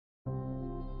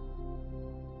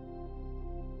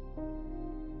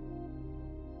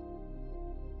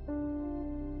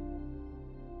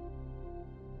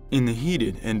In the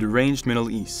heated and deranged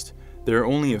Middle East, there are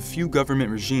only a few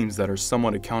government regimes that are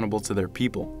somewhat accountable to their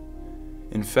people.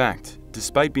 In fact,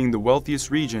 despite being the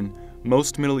wealthiest region,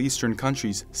 most Middle Eastern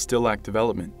countries still lack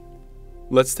development.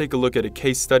 Let's take a look at a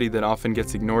case study that often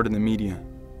gets ignored in the media: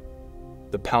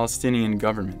 the Palestinian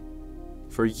government.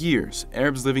 For years,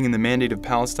 Arabs living in the Mandate of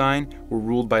Palestine were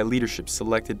ruled by leadership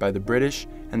selected by the British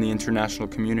and the international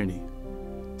community.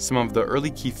 Some of the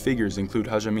early key figures include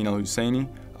Haj Amin al-Husseini,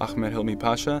 Ahmed Hilmi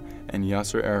Pasha, and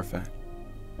Yasser Arafat.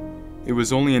 It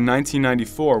was only in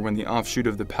 1994 when the offshoot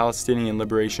of the Palestinian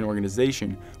Liberation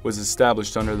Organization was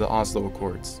established under the Oslo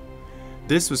Accords.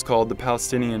 This was called the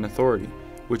Palestinian Authority,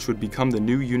 which would become the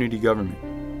new unity government.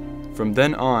 From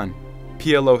then on,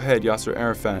 PLO head Yasser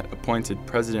Arafat appointed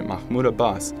President Mahmoud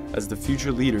Abbas as the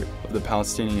future leader of the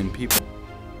Palestinian people.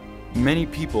 Many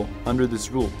people under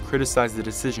this rule criticized the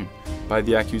decision by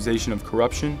the accusation of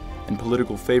corruption and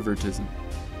political favoritism.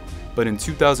 But in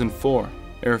 2004,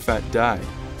 Arafat died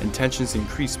and tensions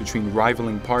increased between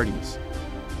rivaling parties.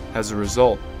 As a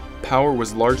result, power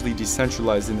was largely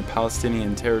decentralized in the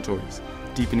Palestinian territories,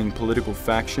 deepening political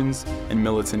factions and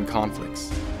militant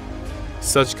conflicts.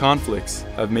 Such conflicts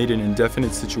have made an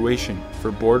indefinite situation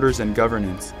for borders and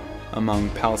governance among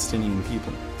Palestinian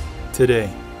people.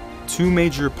 Today, two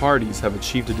major parties have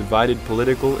achieved a divided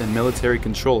political and military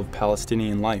control of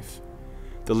Palestinian life: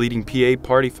 the leading PA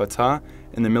party Fatah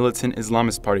and the militant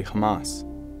Islamist party Hamas.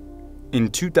 In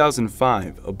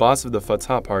 2005, a boss of the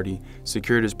Fatah party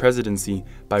secured his presidency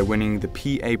by winning the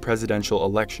PA presidential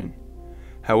election.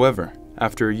 However,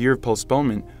 after a year of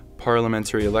postponement,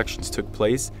 parliamentary elections took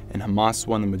place and Hamas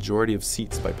won the majority of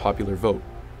seats by popular vote,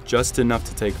 just enough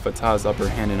to take Fatah's upper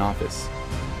hand in office.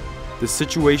 The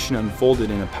situation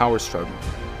unfolded in a power struggle,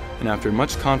 and after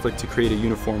much conflict to create a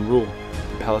uniform rule,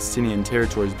 the Palestinian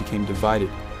territories became divided,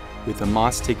 with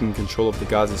Hamas taking control of the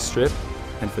Gaza Strip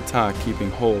and Fatah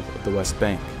keeping hold of the West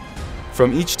Bank.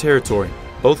 From each territory,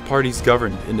 both parties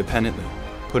governed independently,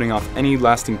 putting off any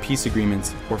lasting peace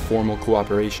agreements or formal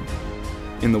cooperation.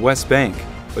 In the West Bank,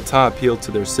 Fatah appealed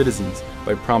to their citizens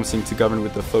by promising to govern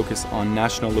with a focus on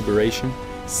national liberation,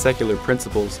 secular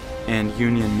principles, and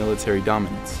Union military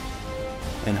dominance.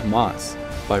 And Hamas,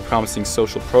 by promising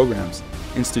social programs,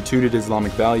 instituted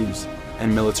Islamic values,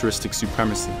 and militaristic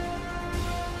supremacy.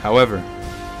 However,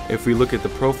 if we look at the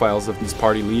profiles of these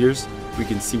party leaders, we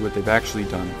can see what they've actually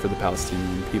done for the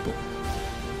Palestinian people.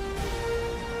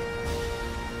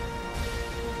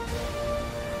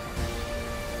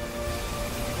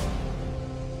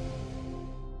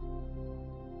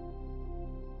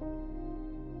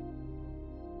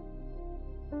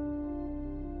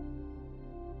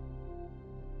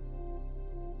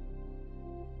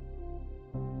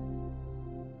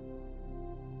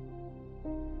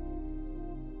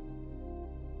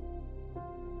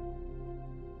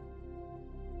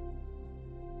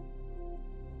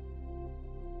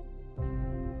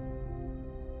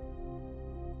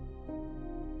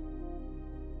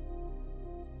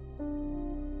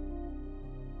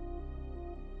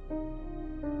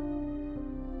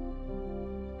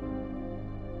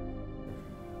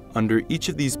 Under each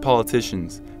of these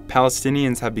politicians,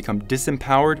 Palestinians have become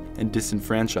disempowered and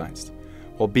disenfranchised.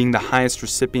 While being the highest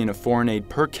recipient of foreign aid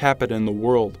per capita in the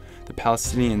world, the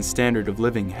Palestinian standard of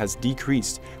living has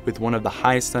decreased with one of the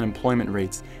highest unemployment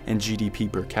rates and GDP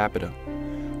per capita.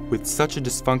 With such a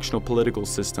dysfunctional political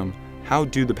system, how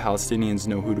do the Palestinians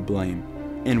know who to blame?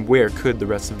 And where could the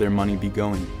rest of their money be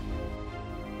going?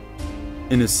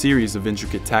 In a series of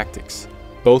intricate tactics,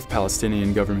 both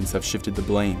Palestinian governments have shifted the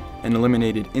blame and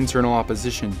eliminated internal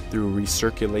opposition through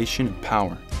recirculation of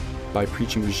power, by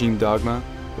preaching regime dogma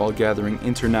while gathering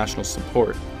international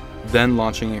support, then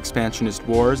launching expansionist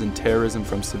wars and terrorism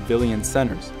from civilian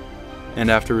centers, and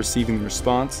after receiving the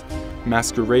response,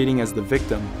 masquerading as the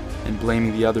victim and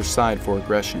blaming the other side for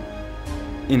aggression.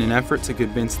 In an effort to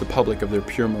convince the public of their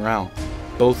pure morale,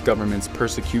 both governments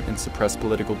persecute and suppress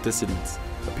political dissidents,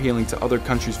 appealing to other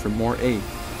countries for more aid,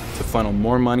 to funnel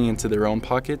more money into their own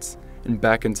pockets and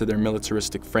back into their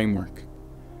militaristic framework.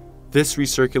 This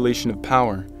recirculation of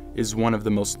power is one of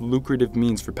the most lucrative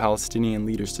means for Palestinian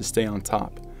leaders to stay on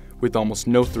top, with almost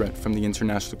no threat from the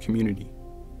international community.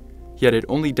 Yet it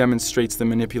only demonstrates the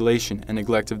manipulation and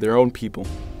neglect of their own people,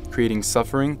 creating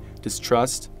suffering,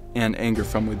 distrust, and anger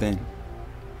from within.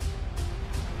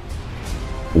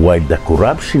 While the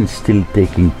corruption is still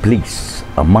taking place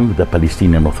among the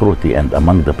Palestinian Authority and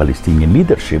among the Palestinian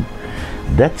leadership,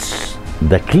 that's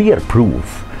the clear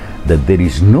proof that there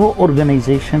is no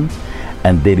organization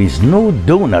and there is no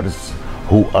donors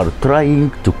who are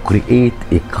trying to create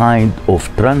a kind of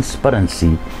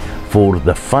transparency for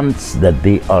the funds that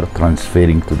they are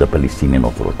transferring to the Palestinian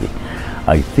Authority.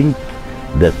 I think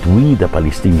that we, the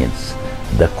Palestinians,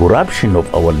 the corruption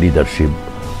of our leadership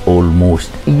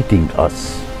almost eating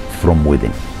us from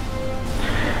within.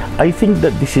 I think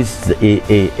that this is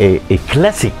a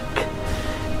classic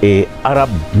Arab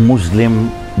Muslim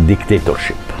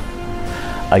dictatorship.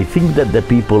 I think that the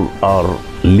people are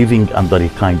living under a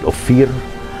kind of fear.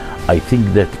 I think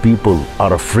that people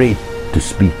are afraid to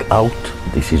speak out.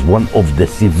 This is one of the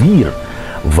severe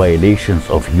violations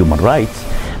of human rights,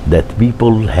 that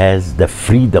people has the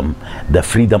freedom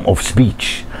of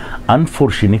speech.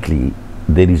 Unfortunately,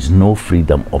 there is no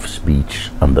freedom of speech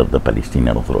under the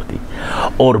Palestinian Authority.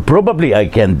 Or probably I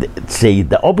can say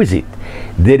the opposite.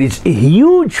 There is a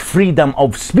huge freedom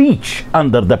of speech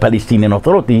under the Palestinian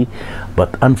Authority,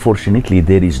 but unfortunately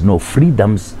there is no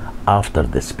freedoms after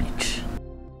the speech.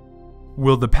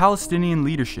 Will the Palestinian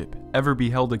leadership ever be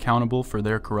held accountable for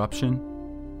their corruption?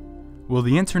 Will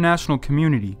the international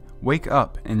community wake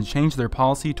up and change their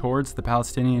policy towards the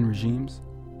Palestinian regimes?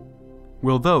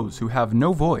 Will those who have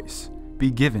no voice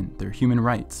be given their human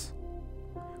rights?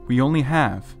 We only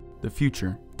have the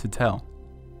future to tell.